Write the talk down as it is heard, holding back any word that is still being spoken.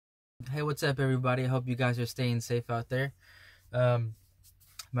Hey, what's up, everybody? I hope you guys are staying safe out there.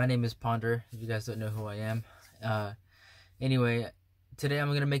 My name is Ponder, if you guys don't know who I am. Anyway, today I'm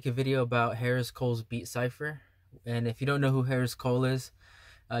going to make a video about Cole's Beat Cypher. And if you don't know who Cole is,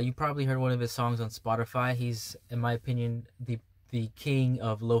 you probably heard one of his songs on Spotify. He's, in my opinion, the king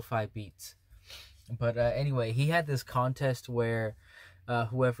of lo-fi beats. But anyway, he had this contest where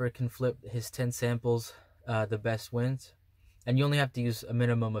whoever can flip his 10 samples, the best wins. And you only have to use a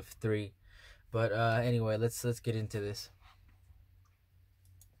minimum of 3. But anyway, let's get into this.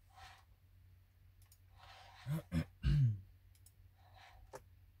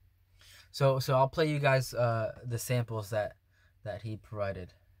 So I'll play you guys the samples that he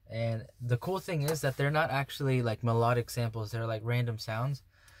provided. And the cool thing is that they're not actually like melodic samples. They're like random sounds.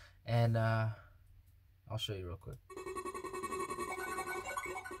 And I'll show you real quick.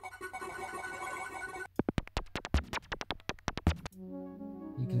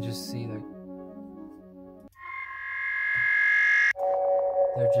 You can just see like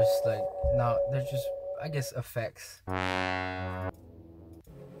they're just like they're just, I guess, effects. Alright.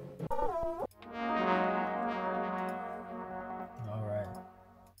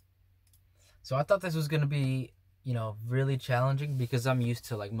 So I thought this was gonna be, really challenging because I'm used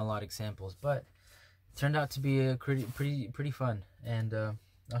to like melodic samples, but it turned out to be a pretty fun. And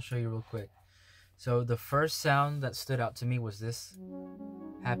I'll show you real quick. So the first sound that stood out to me was this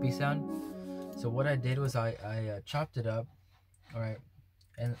happy sound. So what I did was I chopped it up, all right,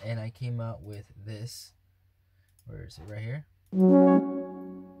 and I came out with this. Where is it? Right here.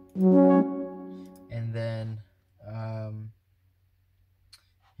 And then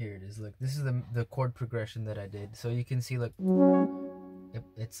here it is. Look, this is the chord progression that I did. So you can see, look,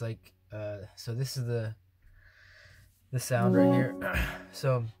 it's like so this is the sound right here.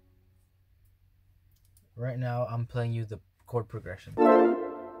 So right now I'm playing you the chord progression.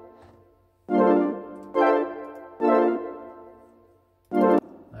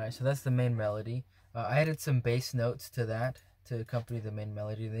 Alright, so that's the main melody. I added some bass notes to that to accompany the main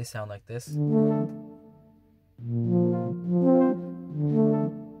melody. They sound like this.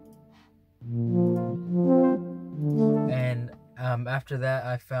 And after that,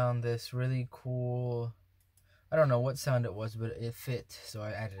 I found this really cool, I don't know what sound it was, but it fit, so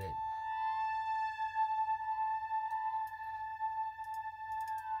I added it.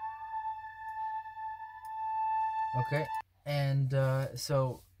 Okay, and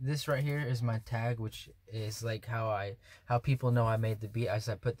so this right here is my tag, which is like how people know I made the beat, as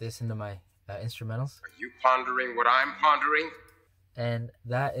I put this into my instrumentals. Are you pondering what I'm pondering? And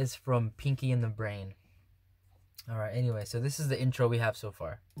that is from Pinky and the Brain. All right, anyway, so this is the intro we have so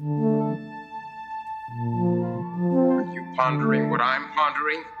far. Are you pondering what I'm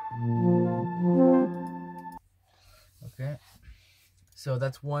pondering? Okay, so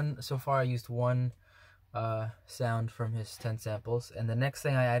that's one. So far I used one sound from his 10 samples, and the next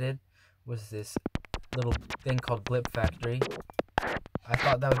thing I added was this little thing called Blip Factory. I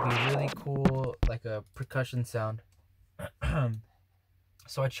thought that would be really cool, like a percussion sound.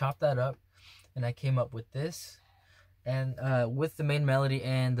 So I chopped that up and I came up with this, and with the main melody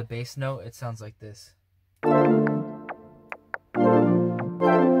and the bass note, it sounds like this.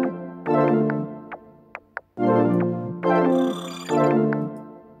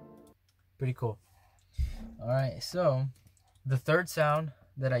 Pretty cool. Alright, so the third sound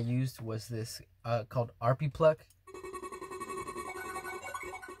that I used was this called RP Pluck.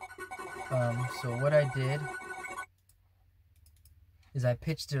 So what I did is I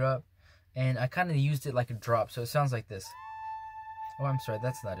pitched it up and I kind of used it like a drop, so it sounds like this. Oh, I'm sorry,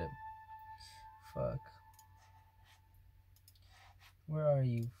 that's not it. Fuck. Where are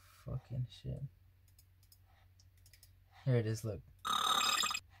you, fucking shit? Here it is, look.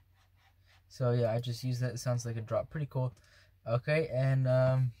 So yeah, I just used that. It sounds like a drop. Pretty cool. Okay, and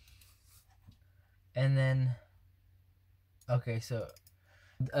then okay, so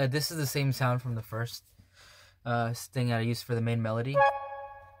this is the same sound from the first thing I used for the main melody.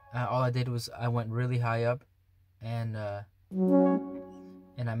 All I did was I went really high up, and I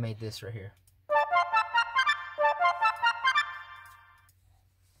made this right here.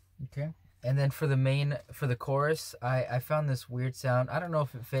 Okay. And then for the chorus, I found this weird sound. I don't know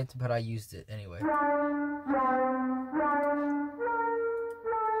if it fits, but I used it anyway.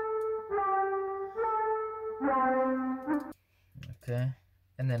 Okay.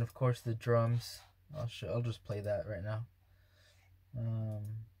 And then of course the drums. I'll just play that right now.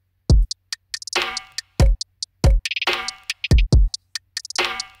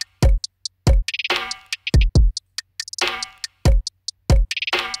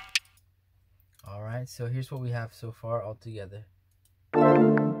 Alright, so here's what we have so far all together.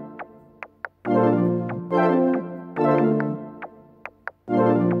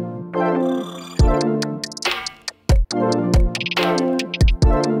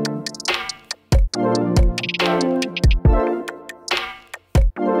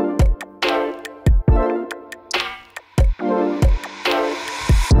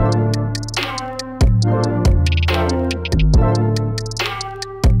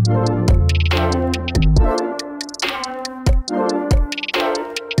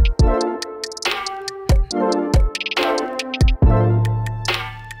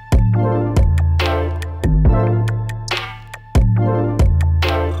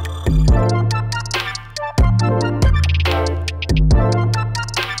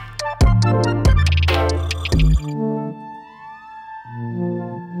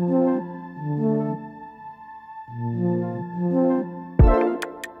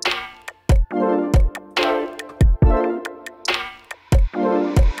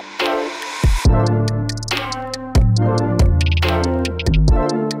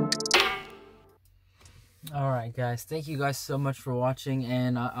 Alright guys, thank you guys so much for watching,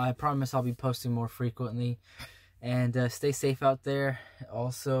 and I promise I'll be posting more frequently. And stay safe out there.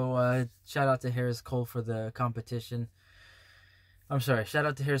 Also, shout out to Harris Cole for the competition. I'm sorry, shout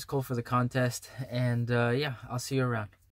out to Harris Cole for the contest. And yeah, I'll see you around.